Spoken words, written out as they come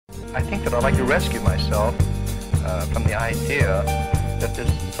I think that I'd like to rescue myself from the idea that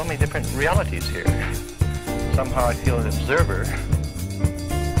there's so many different realities here. Somehow I feel an observer.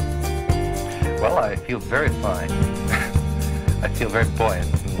 Well, I feel very fine. I feel very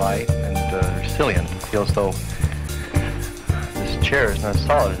buoyant and light and resilient. I feel as though this chair is not as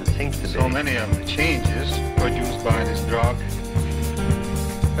solid as it seems to be. So many of the changes produced by this drug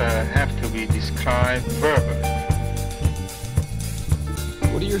have to be described verbally.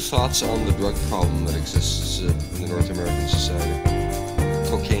 What are your thoughts on the drug problem that exists in the North American society?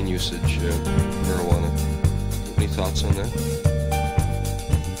 Cocaine usage, marijuana. Any thoughts on that?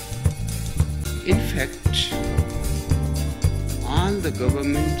 In fact, all the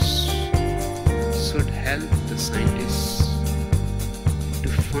governments should help the scientists to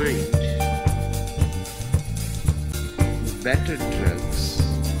find better drugs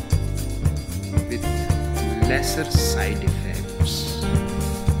with lesser side effects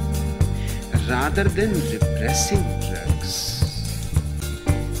rather than repressing drugs.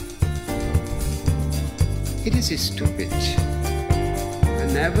 It is stupid.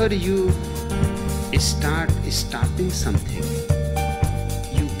 Whenever you start stopping something,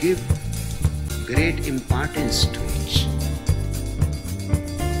 you give great importance to it,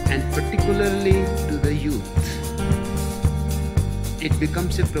 and particularly to the youth. It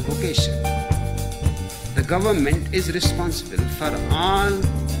becomes a provocation. The government is responsible for all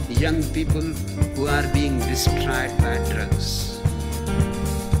young people who are being destroyed by drugs.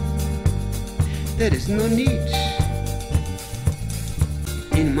 There is no need.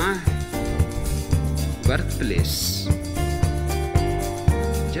 In my birthplace,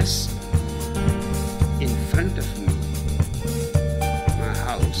 just in front of me, my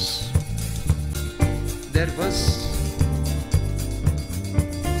house, there was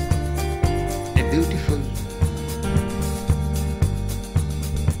a beautiful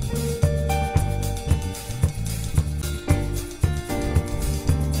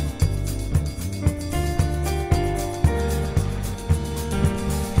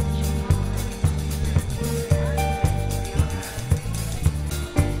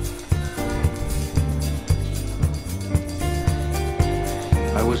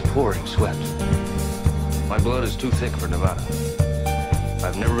pouring sweat. My blood is too thick for Nevada.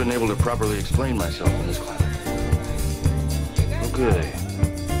 I've never been able to properly explain myself in this climate. Okay.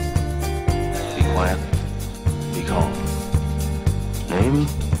 Be quiet. Be calm. Name?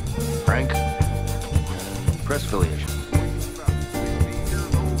 Frank? And press affiliation.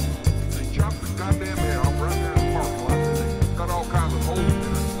 They chopped the goddamn head off right there in the parking lot. They got all kinds of holes in it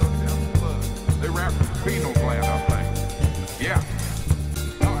and stuff down the blood. They wrapped the pineal gland, I think. Yeah.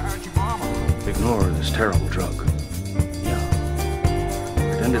 Ignore this terrible drug. Yeah.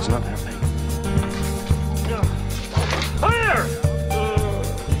 Pretend it's not happening. Fire!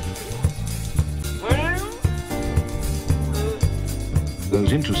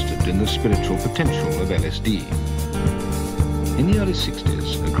 Those interested in the spiritual potential of LSD. In the early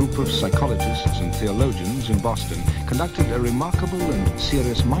 60s, a group of psychologists and theologians in Boston conducted a remarkable and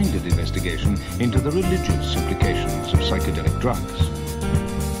serious-minded investigation into the religious implications of psychedelic drugs.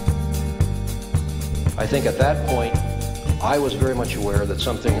 I think at that point, I was very much aware that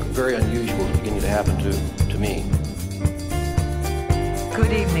something very unusual was beginning to happen to me.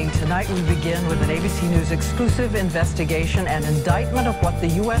 Good evening. Tonight we begin with an ABC News exclusive investigation and indictment of what the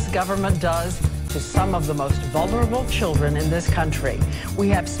U.S. government does to some of the most vulnerable children in this country. We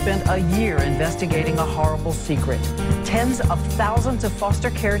have spent a year investigating a horrible secret. Tens of thousands of foster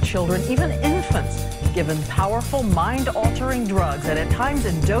care children, even infants, given powerful mind-altering drugs and at times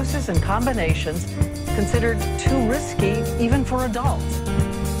in doses and combinations considered too risky even for adults.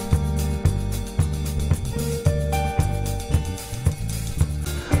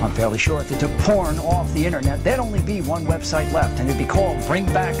 I'm fairly sure if you took porn off the internet, there'd only be one website left, and it'd be called Bring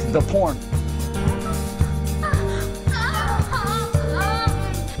Back the Porn.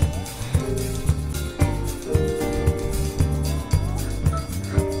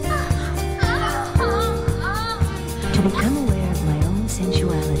 To become aware of my own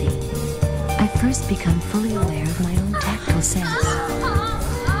sensuality, I first become fully aware of my own tactile sense.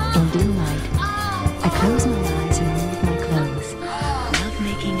 In dim light, I close my eyes